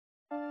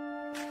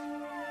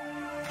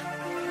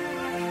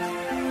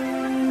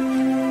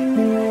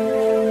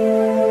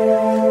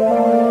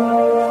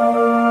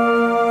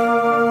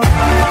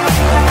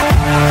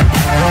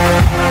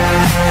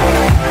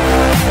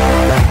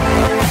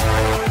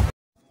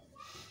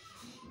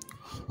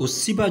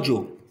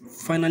Osibajo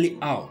finally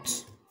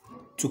out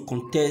to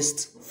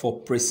contest for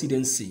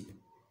presidency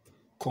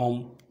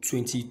come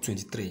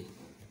 2023.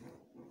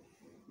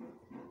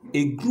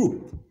 A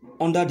group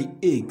under the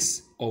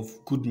aegis of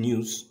Good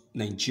News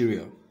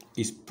Nigeria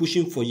is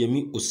pushing for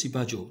Yemi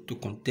Osibajo to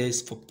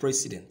contest for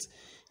president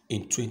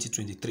in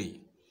 2023.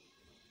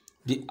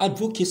 The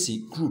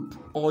advocacy group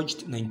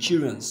urged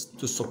Nigerians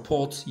to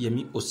support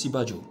Yemi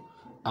Osibajo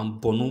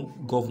and Borno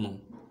Governor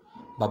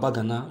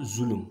Babagana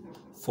Zulum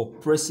for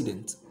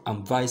president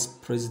and vice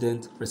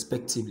president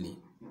respectively.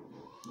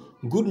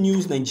 Good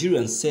News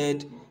Nigerian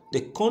said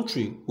the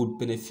country would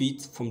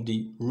benefit from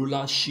the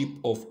rulership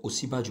of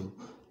Osibajo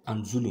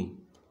and Zulum.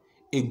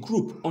 A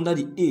group under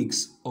the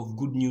aegis of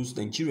Good News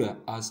Nigeria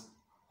has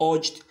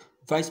urged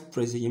Vice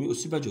President Yemi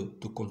Osibajo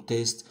to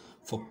contest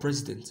for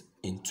president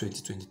in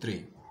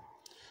 2023.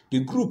 The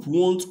group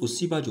wants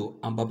Osibajo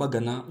and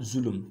Babagana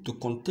Zulum to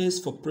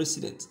contest for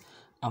president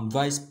and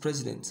vice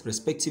president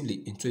respectively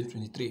in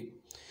 2023.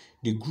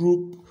 The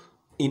group,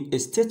 in a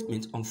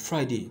statement on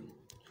Friday,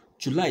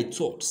 July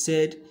 3rd,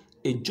 said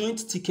a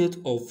joint ticket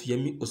of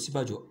Yemi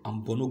Osibajo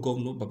and Borno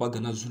Governor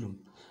Babagana Zulum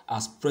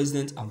as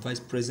president and vice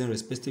president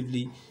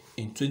respectively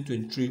in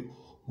 2023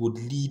 would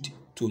lead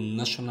to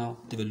national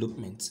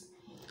development.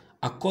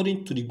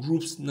 According to the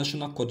group's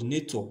national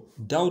coordinator,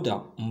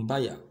 Dauda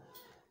Mbaya,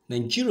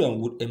 Nigeria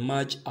would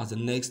emerge as the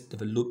next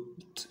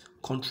developed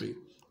country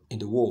in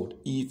the world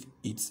if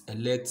it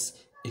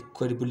elects a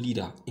credible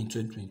leader in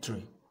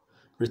 2023.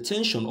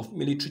 Retention of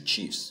military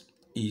chiefs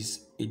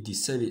is a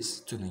disservice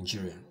to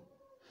Nigeria.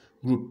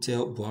 Group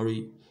tell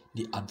Buhari.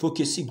 The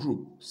advocacy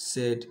group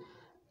said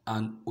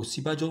an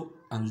Osibajo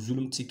and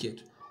Zulum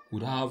ticket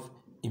would have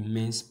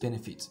immense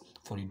benefits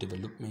for the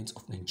development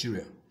of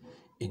Nigeria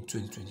in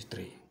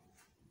 2023.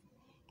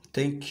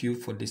 Thank you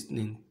for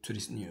listening to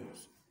this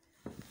news.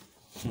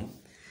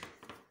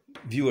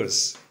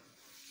 Viewers,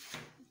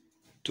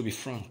 to be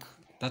frank,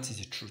 that is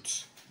the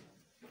truth.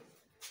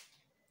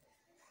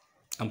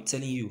 I'm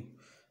telling you,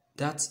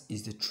 that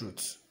is the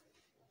truth.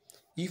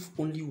 If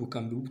only we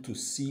can be able to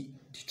see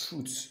the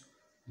truth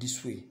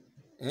this way,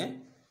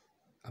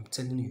 I'm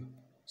telling you,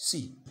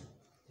 see,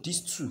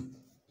 these two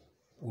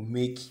will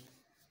make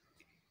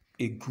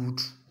a good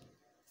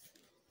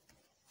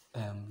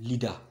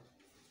leader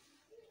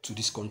to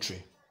this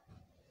country.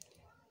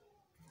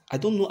 I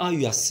don't know how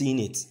you are seeing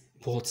it,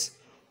 but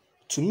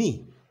to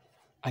me,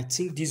 I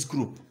think this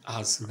group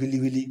has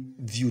really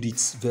viewed it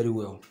very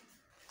well.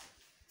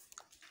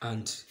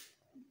 And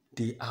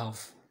they have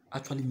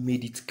actually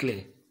made it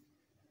clear.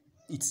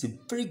 It's a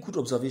very good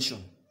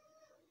observation.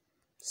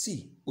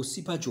 See,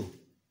 Osibajo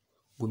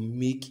will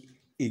make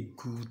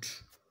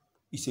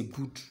it's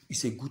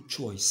a good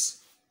choice.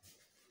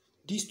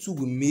 These two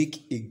will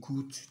make a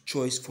good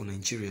choice for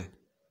Nigeria.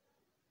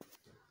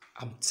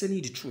 I'm telling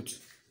you the truth.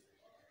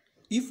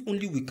 If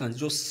only we can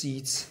just see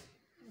it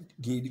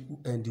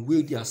the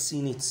way they are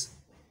seeing it.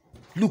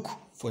 Look,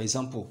 for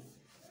example,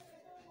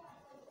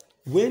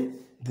 when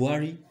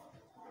Buhari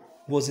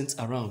wasn't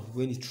around,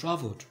 when he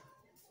traveled,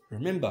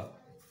 remember,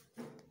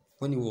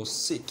 when he was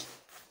sick,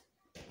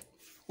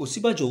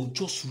 Osibajo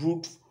just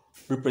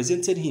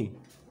represented him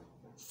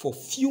for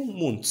few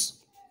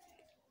months,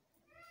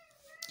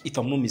 if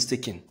I'm not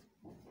mistaken.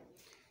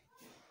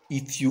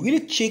 If you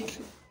really check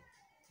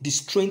the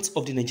strength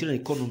of the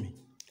Nigerian economy,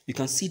 you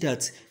can see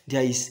that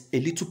there is a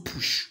little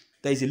push.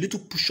 There is a little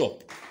push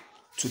up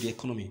to the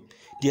economy.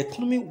 The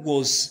economy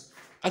was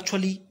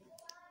actually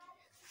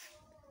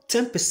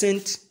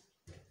 10%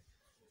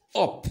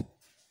 up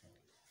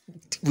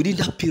within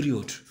that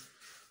period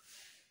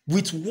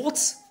with what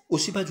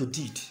Osibajo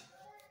did.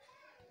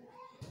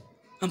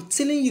 I'm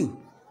telling you.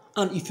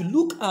 And if you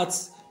look at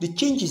the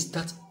changes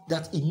that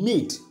he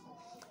made,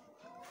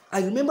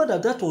 I remember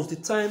that was the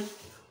time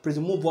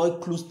President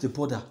Buhari closed the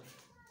border.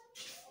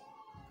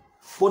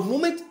 But the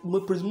moment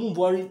President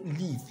Buhari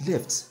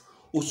left,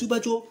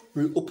 Osibajo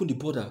reopened the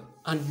border,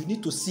 and you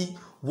need to see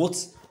what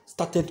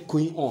started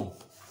going on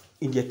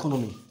in the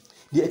economy.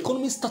 The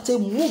economy started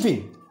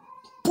moving,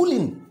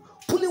 pulling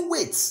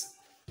weights.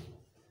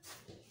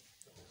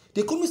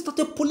 The economy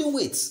started pulling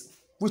weights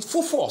with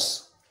full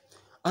force.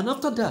 And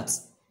after that,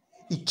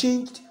 it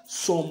changed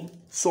some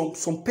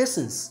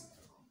persons,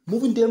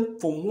 moving them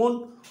from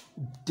one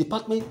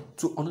department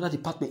to another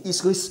department. It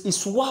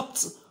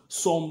swapped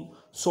some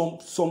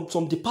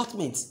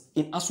departments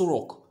in Aso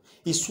Rock.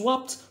 He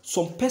swapped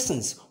some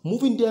persons,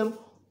 moving them,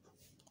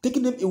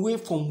 taking them away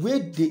from where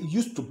they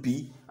used to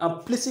be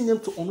and placing them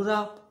to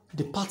another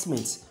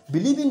department,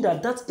 believing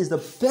that is the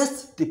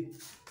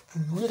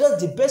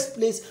best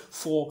place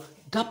for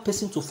that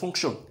person to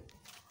function.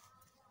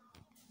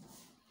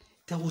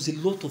 There was a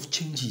lot of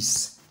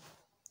changes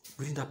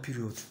within that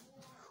period.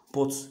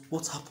 But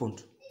what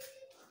happened?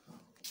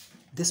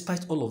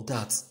 Despite all of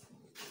that,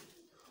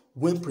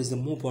 when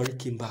President Buhari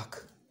came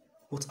back,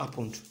 what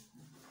happened?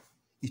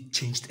 It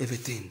changed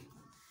everything.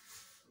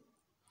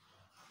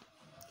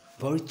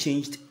 Buhari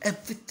changed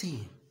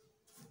everything.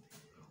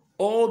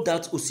 All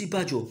that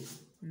Osibajo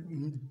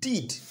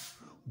did,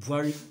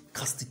 Buhari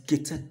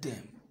castigated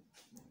them.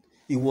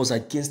 He was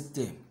against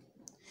them.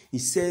 He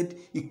said,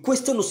 he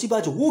questioned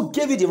Osibajo, who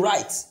gave you the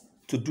right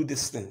to do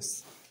these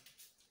things?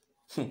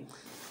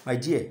 My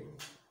dear,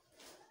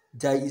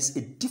 there is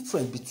a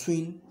difference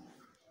between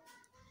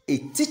a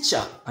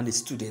teacher and a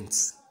student.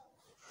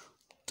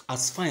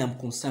 As far as I'm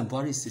concerned,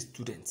 Buhari is a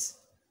student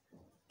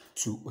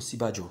to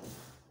Osibajo.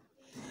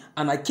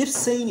 And I keep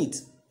saying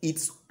it,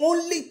 it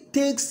only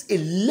takes a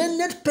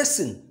learned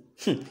person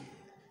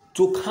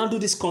to handle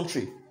this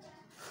country.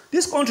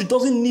 This country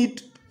doesn't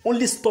need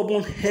only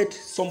stubborn head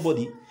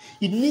somebody.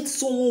 It needs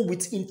someone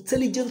with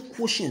intelligent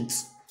quotient.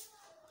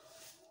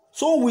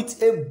 Someone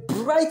with a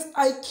bright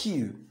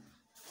IQ.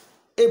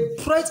 A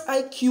bright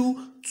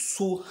IQ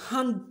to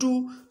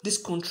handle this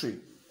country.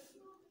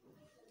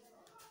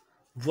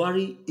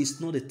 Buhari is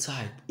not a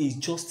type. He's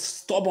just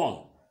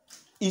stubborn.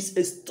 He's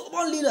a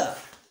stubborn leader.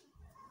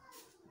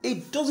 He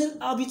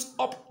doesn't have it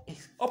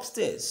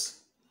upstairs.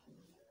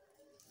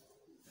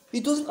 He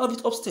doesn't have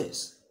it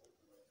upstairs.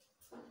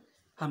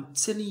 I'm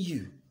telling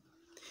you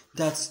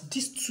that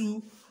these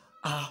two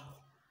are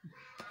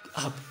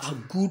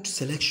good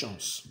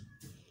selections.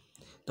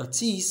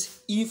 That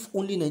is, if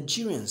only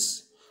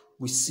Nigerians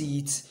will see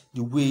it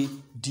the way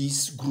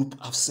this group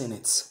have seen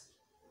it.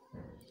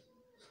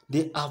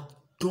 They have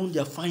done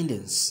their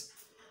findings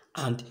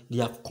and they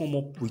have come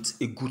up with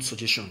a good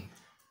suggestion.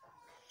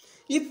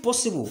 If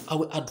possible, I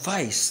will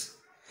advise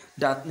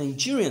that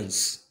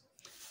Nigerians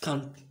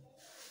can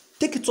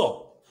take it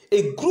up.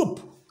 A group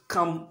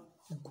can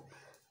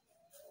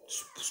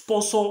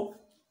sponsor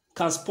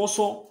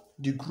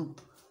the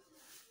group.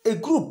 A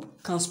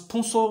group can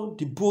sponsor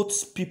the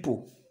both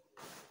people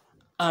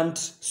and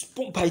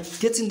by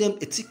getting them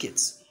a ticket.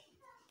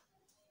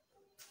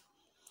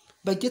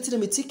 By getting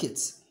them a ticket.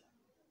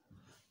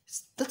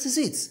 That is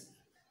it.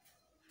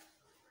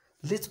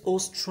 Let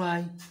us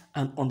try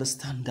and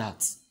understand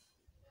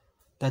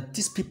that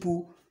these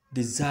people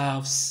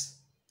deserves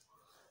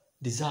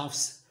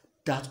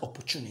that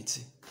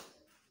opportunity.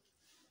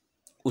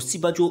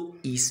 Osibajo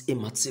is a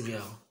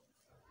material.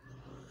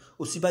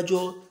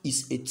 Osibajo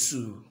is a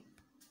tool.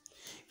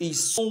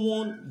 Is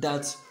someone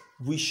that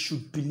we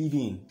should believe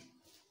in.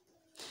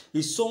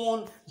 Is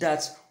someone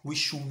that we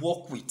should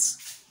work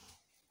with.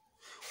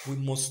 We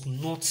must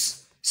not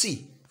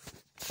see.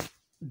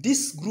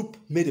 This group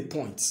made a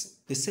point.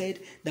 They said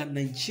that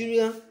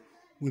Nigeria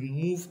will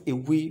move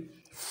away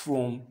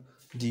from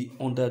the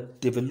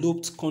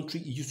underdeveloped country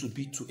it used to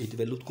be to a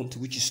developed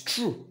country, which is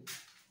true.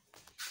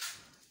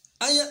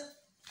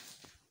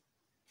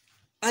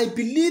 I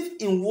believe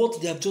in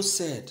what they have just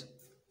said.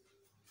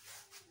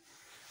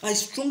 I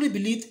strongly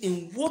believe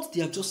in what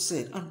they have just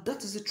said, and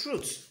that is the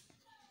truth.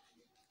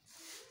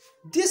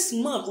 This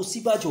man,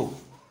 Osibajo,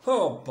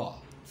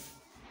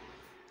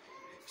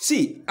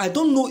 see, I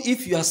don't know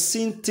if you are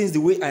seeing things the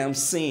way I am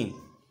saying.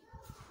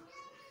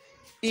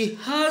 He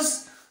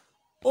has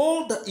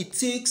all that it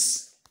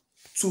takes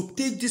to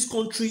take this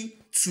country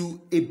to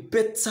a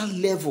better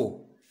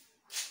level.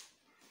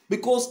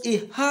 Because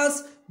he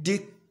has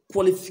the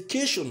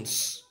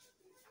qualifications.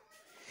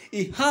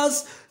 He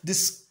has the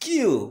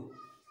skill.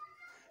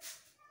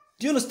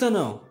 Do you understand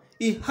now?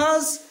 He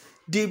has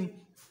the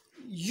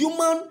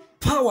human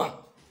power.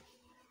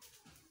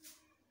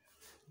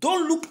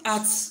 Don't look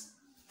at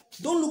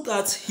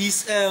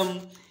his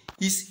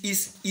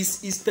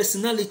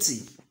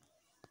personality.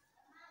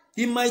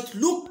 He might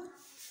look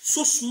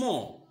so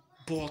small,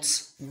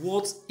 but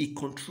what he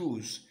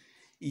controls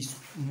is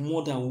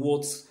more than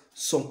what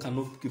some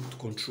cannot be able to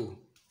control.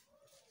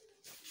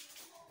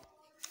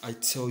 I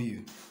tell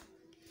you.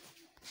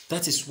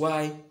 That is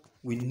why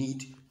we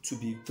need to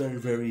be very,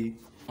 very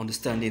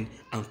understanding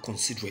and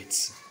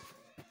considerate.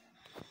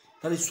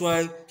 That is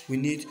why we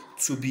need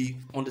to be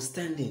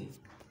understanding.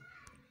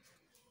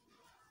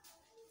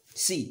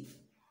 See,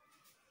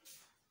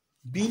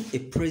 being a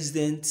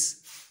president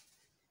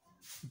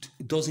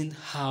doesn't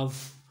have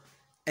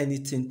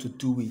anything to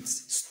do with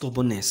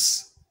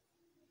stubbornness.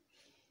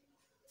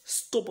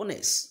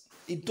 Stubbornness.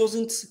 It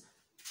doesn't.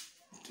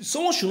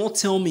 Someone should not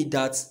tell me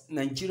that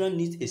Nigeria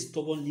needs a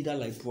stubborn leader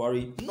like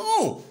Buhari.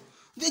 No,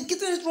 they're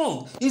getting it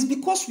wrong. It's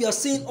because we are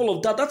saying all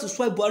of that. That is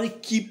why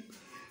Buhari keep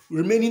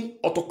remaining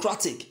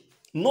autocratic,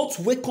 not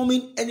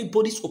welcoming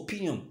anybody's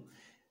opinion,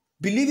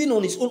 believing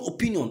on his own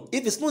opinion.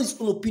 If it's not his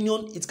own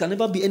opinion, it can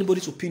never be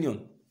anybody's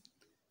opinion.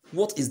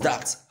 What is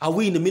that? Are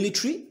we in the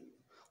military?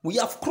 We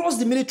have crossed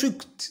the military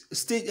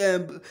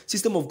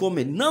system of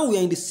government. Now we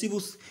are in the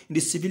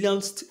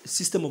civilian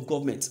system of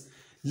government.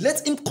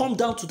 Let him come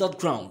down to that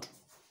ground.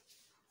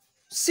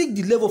 See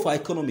the level of our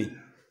economy.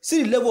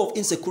 See the level of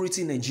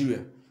insecurity in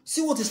Nigeria.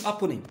 See what is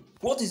happening.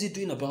 What is he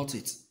doing about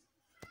it?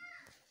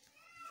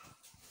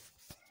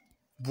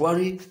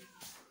 Buhari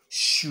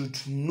should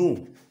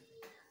know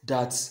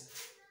that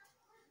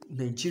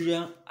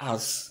Nigeria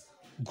has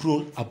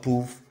grown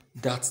above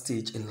that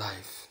stage in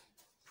life.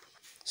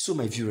 So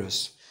my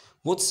viewers,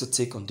 what's your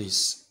take on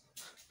this?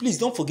 Please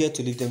don't forget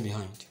to leave them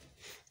behind.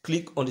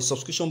 Click on the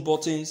subscription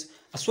buttons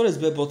as well as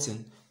bell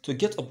button to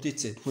get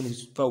updated when we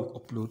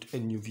upload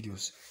any new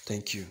videos.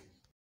 Thank you.